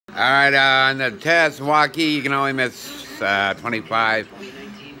Alright, on the test, waukkee, you can only miss 25.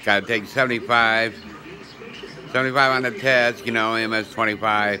 Gotta take 75. 75 on the test, you can only miss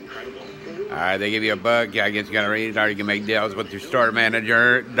 25. They give you a book, I guess you gotta read it, or you can make deals with your store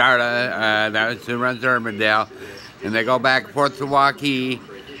manager, Darala, that's who runs Urbandale. And they go back and forth to waukkee.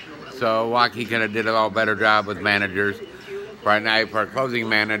 So waukkee could have did a little better job with managers. Right now for a closing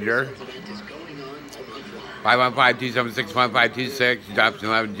manager. 515-276-1526, drops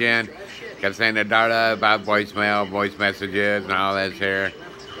 11 Jen. Kept saying to Darla about voicemail, voice messages, and all that's here.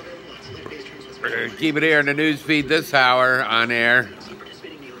 Keep it here in the news feed this hour on air.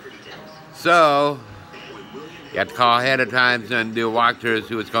 So, you have to call ahead of time and do a walkthrough,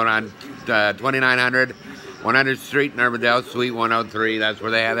 see what's going on. 2900 100th Street in Urbandale, Suite 103. That's where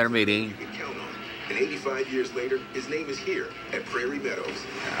they have their meeting. And 85 years later, his name is here at Prairie Meadows.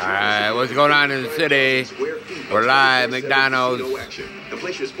 What's going on in the city? We're live, McDonald's. So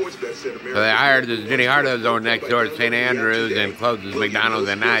they hired this Jenny Hardo's over next door at St. Andrews and closes McDonald's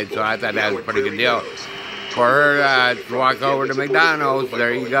at night. So I thought that was a pretty good deal for her to walk over to McDonald's.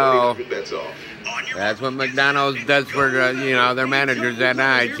 There you go. That's what McDonald's does for their managers at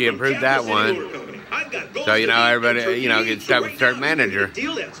night. She approved that one. So everybody gets stuck with certain manager.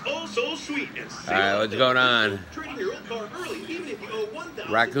 Alright, what's going on?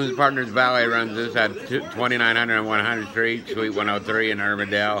 Raccoons Partners Valet runs this at 2900 and 100th Street, Suite 103 in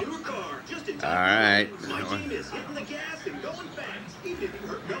Urbandale. Alright.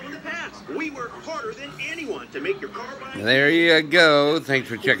 There you go. Thanks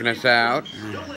for checking us out.